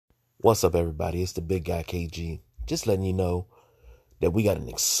What's up, everybody? It's the big guy KG. Just letting you know that we got an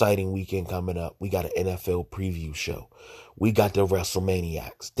exciting weekend coming up. We got an NFL preview show. We got the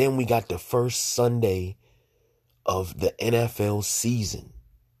WrestleManiacs. Then we got the first Sunday of the NFL season.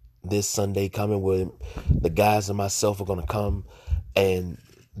 This Sunday coming, where the guys and myself are going to come and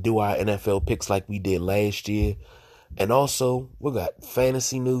do our NFL picks like we did last year. And also, we got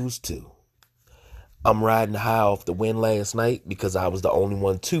fantasy news too. I'm riding high off the win last night because I was the only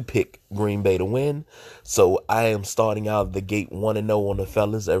one to pick Green Bay to win. So I am starting out the gate 1-0 on the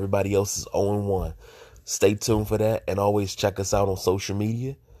fellas. Everybody else is 0-1. Stay tuned for that. And always check us out on social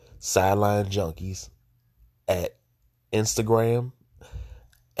media. Sideline Junkies at Instagram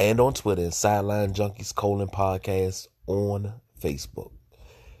and on Twitter. And Sideline Junkies : podcast on Facebook.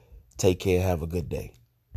 Take care. Have a good day.